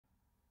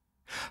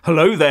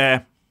Hello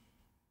there.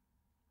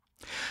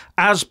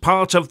 As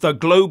part of the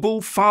global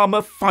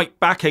farmer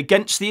fightback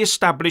against the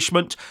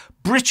establishment,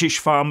 British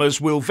farmers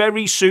will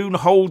very soon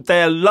hold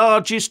their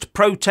largest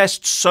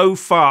protests so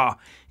far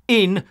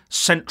in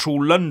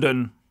central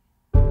London.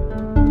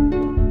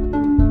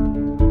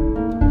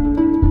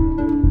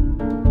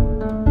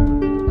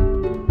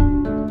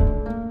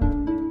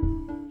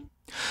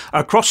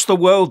 Across the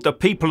world, the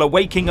people are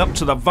waking up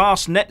to the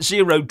vast net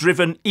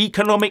zero-driven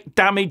economic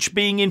damage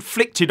being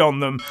inflicted on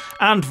them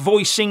and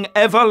voicing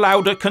ever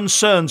louder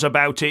concerns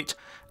about it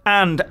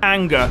and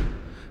anger.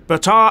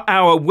 But are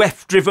our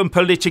WEF-driven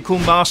political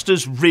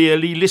masters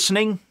really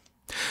listening?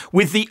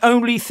 With the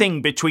only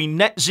thing between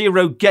net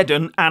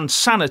zero-geddon and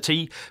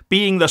sanity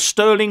being the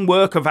sterling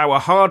work of our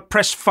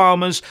hard-pressed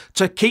farmers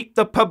to keep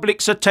the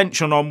public's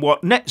attention on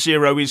what net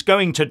zero is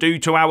going to do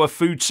to our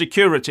food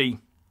security.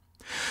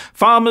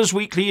 Farmers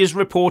Weekly is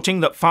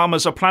reporting that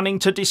farmers are planning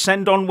to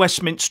descend on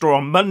Westminster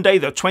on Monday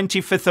the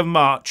 25th of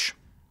March.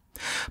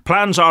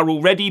 Plans are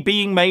already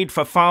being made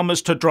for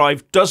farmers to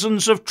drive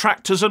dozens of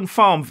tractors and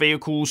farm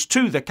vehicles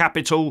to the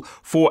capital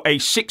for a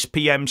 6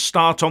 p.m.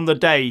 start on the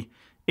day,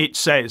 it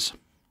says.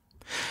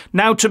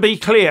 Now, to be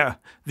clear,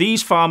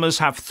 these farmers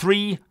have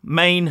three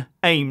main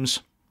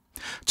aims.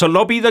 To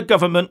lobby the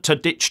government to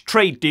ditch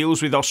trade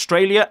deals with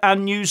Australia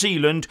and New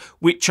Zealand,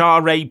 which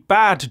are a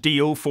bad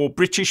deal for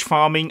British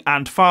farming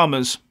and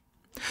farmers.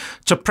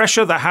 To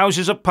pressure the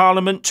Houses of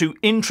Parliament to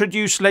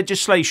introduce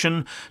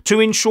legislation to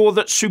ensure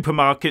that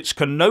supermarkets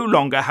can no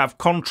longer have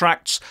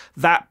contracts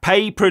that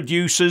pay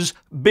producers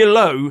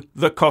below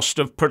the cost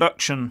of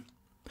production.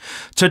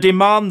 To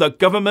demand the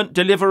government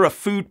deliver a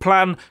food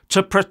plan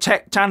to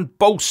protect and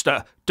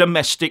bolster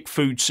domestic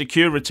food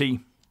security.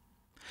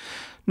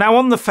 Now,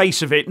 on the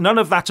face of it, none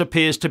of that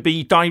appears to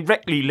be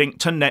directly linked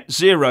to net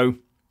zero,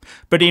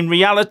 but in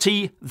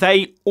reality,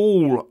 they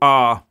all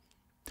are.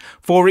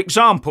 For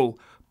example,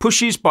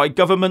 pushes by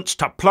governments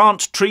to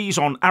plant trees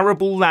on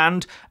arable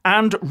land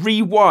and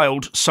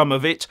rewild some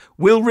of it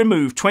will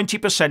remove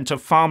 20%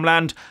 of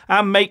farmland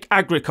and make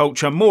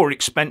agriculture more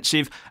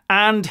expensive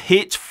and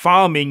hit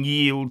farming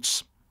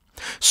yields,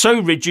 so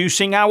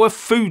reducing our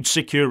food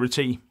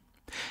security.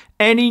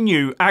 Any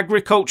new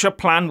agriculture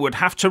plan would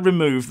have to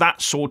remove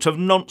that sort of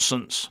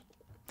nonsense.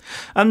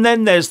 And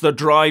then there's the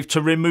drive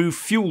to remove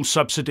fuel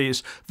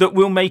subsidies that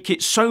will make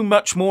it so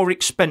much more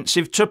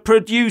expensive to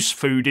produce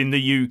food in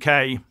the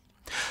UK,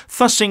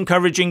 thus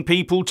encouraging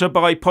people to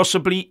buy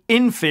possibly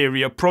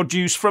inferior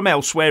produce from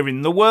elsewhere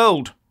in the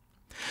world.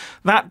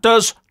 That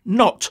does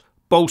not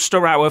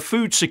bolster our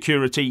food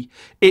security,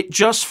 it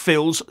just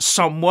fills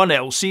someone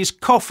else's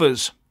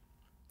coffers.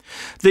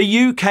 The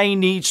UK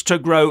needs to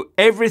grow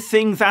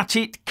everything that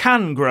it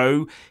can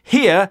grow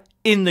here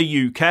in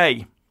the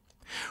UK.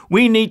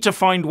 We need to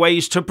find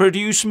ways to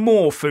produce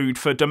more food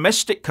for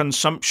domestic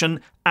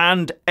consumption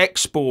and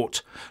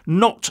export,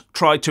 not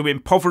try to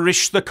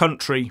impoverish the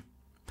country.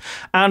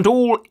 And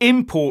all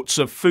imports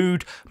of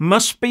food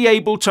must be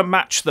able to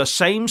match the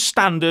same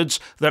standards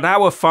that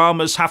our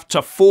farmers have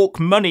to fork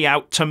money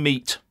out to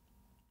meet.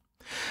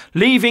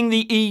 Leaving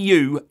the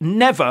EU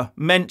never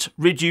meant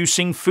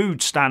reducing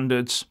food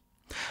standards.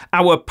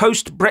 Our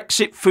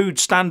post-Brexit food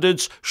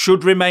standards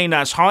should remain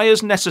as high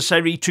as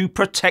necessary to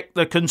protect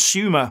the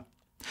consumer.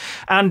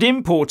 And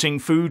importing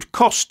food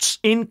costs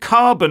in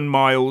carbon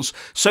miles,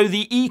 so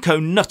the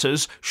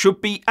eco-nutters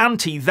should be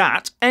anti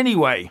that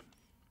anyway.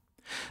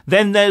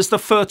 Then there's the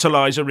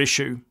fertiliser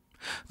issue.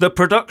 The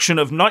production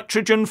of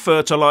nitrogen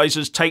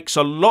fertilisers takes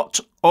a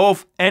lot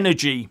of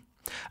energy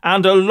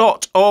and a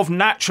lot of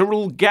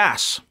natural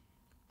gas.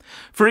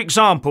 For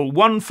example,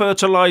 one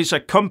fertiliser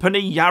company,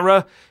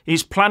 Yarra,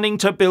 is planning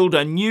to build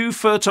a new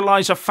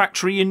fertiliser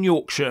factory in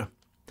Yorkshire,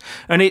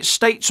 and it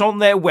states on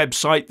their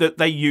website that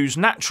they use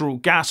natural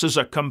gas as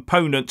a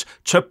component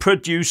to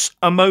produce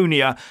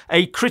ammonia,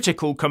 a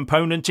critical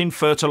component in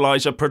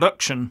fertiliser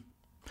production.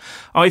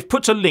 I've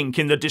put a link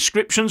in the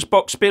descriptions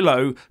box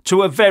below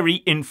to a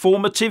very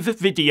informative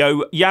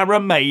video Yarra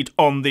made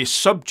on this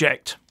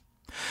subject.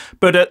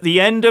 But at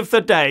the end of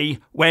the day,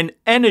 when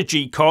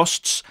energy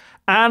costs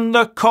and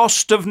the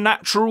cost of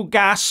natural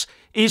gas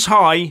is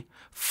high,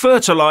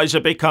 fertiliser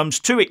becomes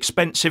too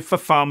expensive for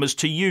farmers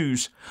to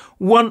use,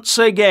 once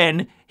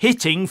again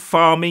hitting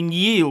farming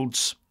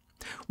yields.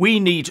 We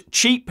need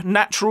cheap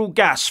natural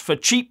gas for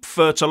cheap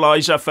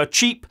fertiliser for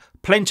cheap,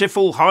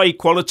 plentiful,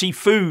 high-quality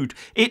food.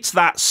 It's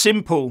that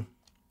simple.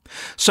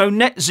 So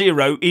net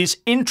zero is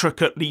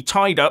intricately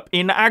tied up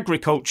in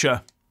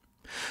agriculture.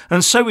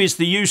 And so is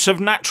the use of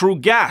natural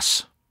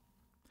gas.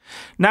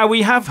 Now,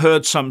 we have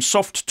heard some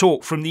soft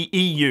talk from the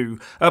EU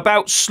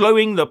about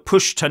slowing the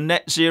push to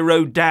net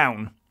zero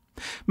down,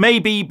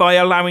 maybe by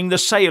allowing the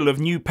sale of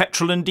new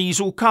petrol and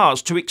diesel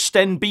cars to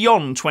extend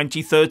beyond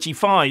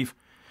 2035.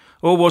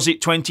 Or was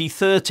it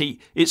 2030?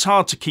 It's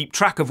hard to keep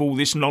track of all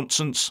this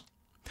nonsense.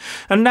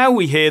 And now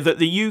we hear that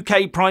the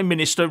UK Prime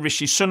Minister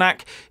Rishi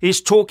Sunak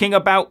is talking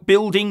about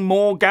building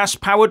more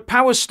gas-powered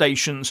power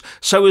stations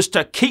so as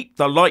to keep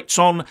the lights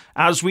on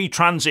as we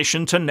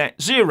transition to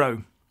net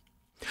zero.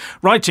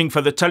 Writing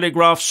for the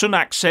Telegraph,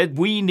 Sunak said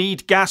we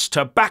need gas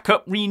to back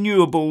up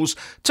renewables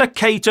to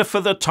cater for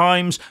the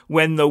times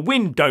when the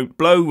wind don't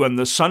blow and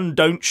the sun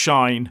don't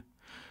shine.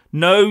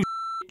 No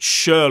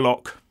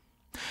Sherlock.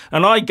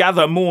 And I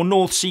gather more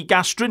North Sea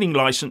gas drilling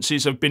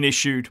licences have been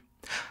issued.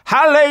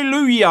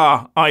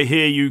 Hallelujah, I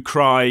hear you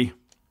cry.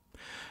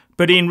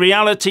 But in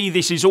reality,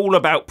 this is all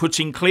about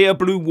putting clear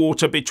blue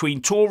water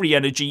between Tory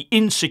energy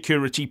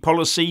insecurity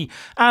policy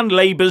and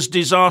Labour's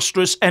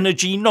disastrous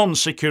energy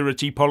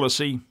non-security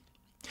policy.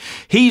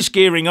 He's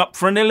gearing up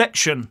for an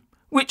election,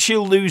 which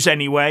he'll lose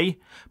anyway,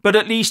 but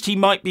at least he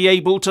might be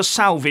able to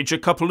salvage a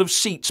couple of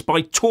seats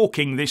by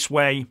talking this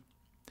way.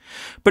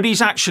 But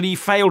he's actually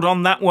failed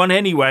on that one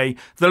anyway.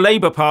 The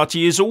Labour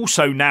Party is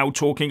also now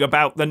talking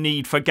about the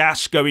need for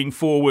gas going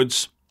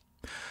forwards.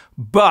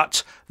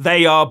 But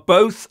they are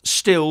both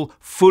still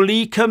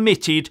fully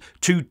committed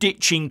to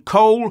ditching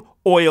coal,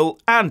 oil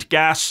and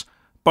gas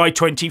by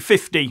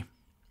 2050.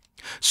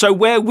 So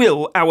where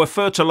will our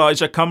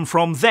fertiliser come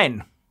from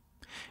then?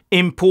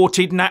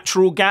 Imported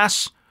natural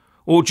gas?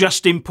 Or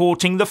just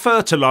importing the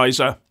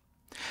fertiliser?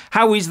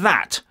 How is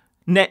that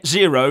net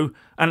zero,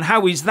 and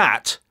how is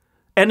that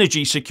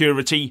energy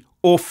security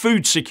or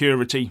food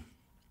security?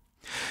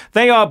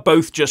 They are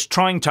both just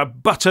trying to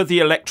butter the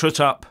electorate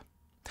up.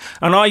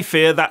 And I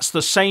fear that's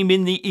the same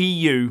in the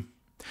EU.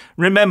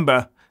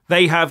 Remember,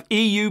 they have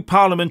EU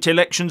Parliament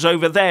elections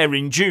over there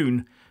in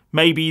June.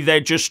 Maybe they're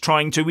just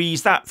trying to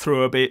ease that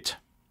through a bit.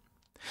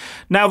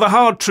 Now, the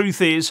hard truth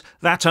is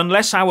that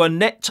unless our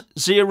net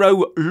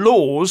zero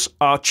laws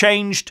are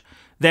changed,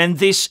 then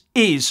this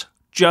is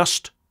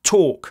just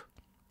talk.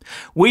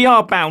 We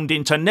are bound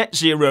into net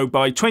zero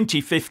by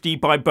 2050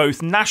 by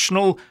both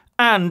national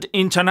and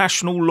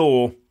international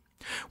law.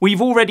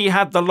 We've already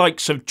had the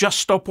likes of Just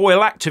Stop Oil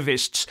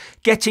activists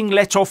getting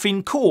let off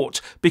in court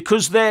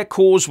because their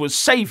cause was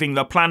saving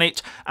the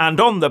planet and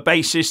on the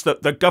basis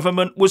that the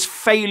government was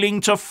failing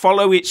to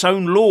follow its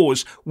own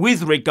laws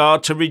with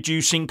regard to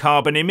reducing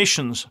carbon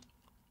emissions.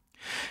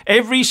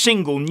 Every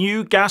single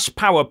new gas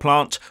power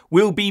plant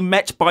will be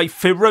met by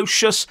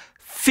ferocious,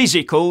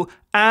 physical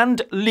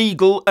and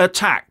legal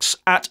attacks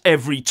at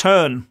every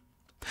turn.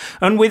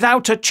 And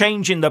without a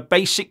change in the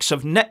basics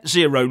of net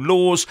zero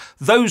laws,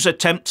 those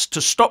attempts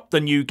to stop the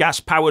new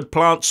gas-powered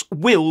plants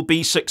will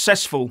be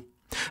successful.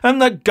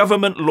 And the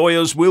government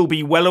lawyers will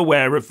be well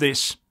aware of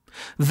this.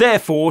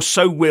 Therefore,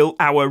 so will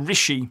our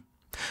Rishi.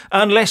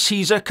 Unless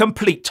he's a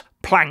complete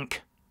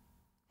plank.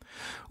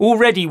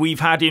 Already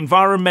we've had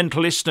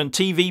environmentalist and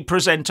TV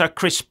presenter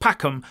Chris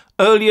Packham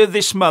earlier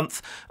this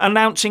month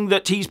announcing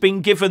that he's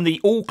been given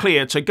the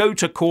all-clear to go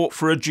to court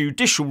for a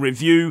judicial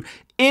review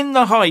in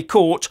the High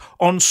Court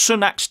on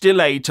Sunak's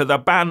delay to the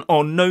ban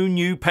on no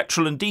new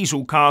petrol and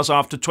diesel cars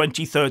after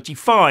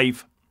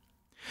 2035.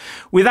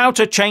 Without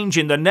a change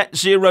in the net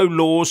zero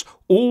laws,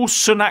 all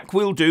Sunak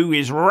will do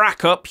is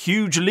rack up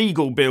huge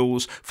legal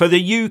bills for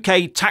the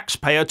UK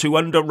taxpayer to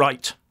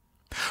underwrite,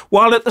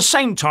 while at the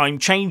same time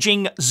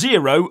changing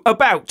zero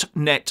about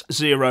net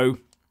zero.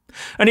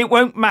 And it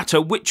won't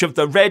matter which of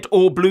the red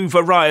or blue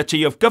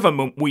variety of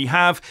government we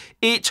have,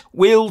 it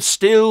will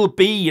still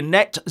be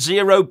net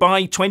zero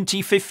by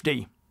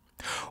 2050.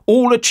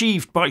 All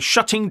achieved by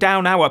shutting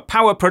down our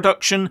power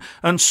production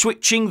and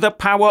switching the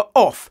power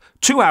off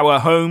to our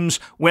homes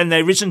when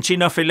there isn't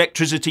enough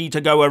electricity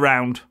to go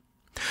around,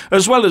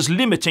 as well as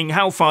limiting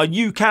how far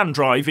you can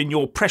drive in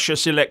your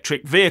precious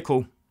electric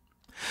vehicle.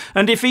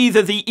 And if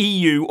either the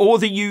EU or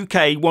the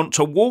UK want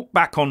to walk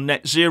back on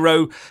net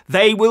zero,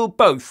 they will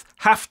both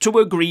have to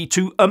agree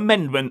to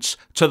amendments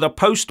to the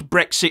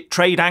post-Brexit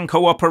Trade and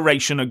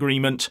Cooperation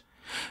Agreement,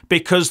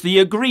 because the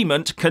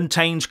agreement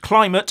contains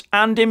climate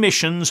and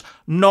emissions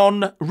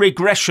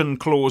non-regression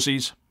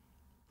clauses,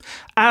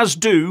 as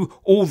do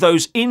all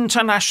those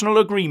international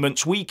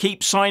agreements we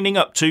keep signing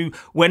up to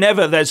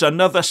whenever there's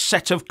another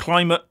set of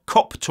climate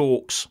COP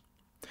talks.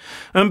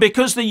 And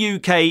because the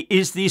UK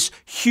is this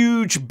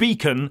huge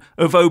beacon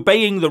of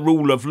obeying the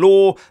rule of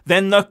law,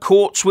 then the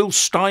courts will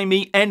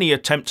stymie any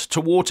attempt to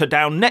water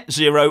down net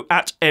zero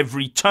at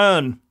every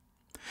turn.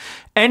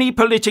 Any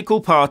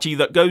political party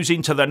that goes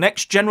into the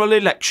next general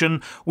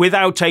election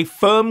without a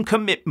firm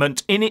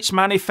commitment in its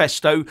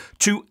manifesto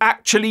to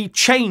actually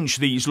change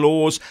these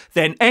laws,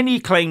 then any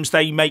claims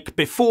they make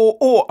before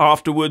or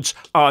afterwards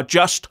are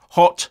just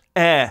hot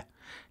air.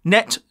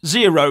 Net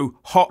zero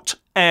hot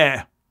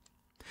air.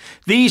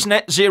 These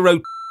net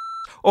zero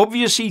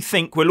obviously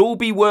think we'll all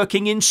be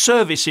working in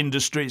service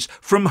industries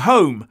from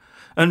home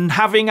and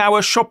having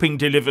our shopping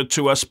delivered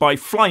to us by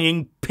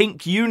flying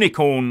pink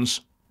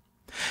unicorns.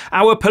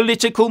 Our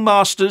political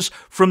masters,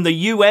 from the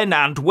UN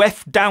and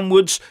WEF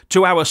downwards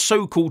to our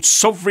so-called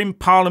sovereign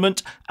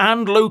parliament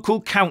and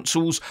local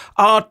councils,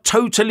 are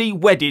totally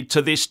wedded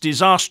to this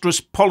disastrous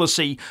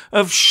policy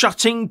of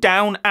shutting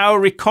down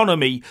our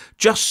economy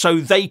just so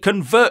they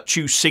can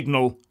virtue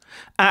signal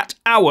at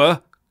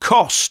our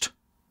cost.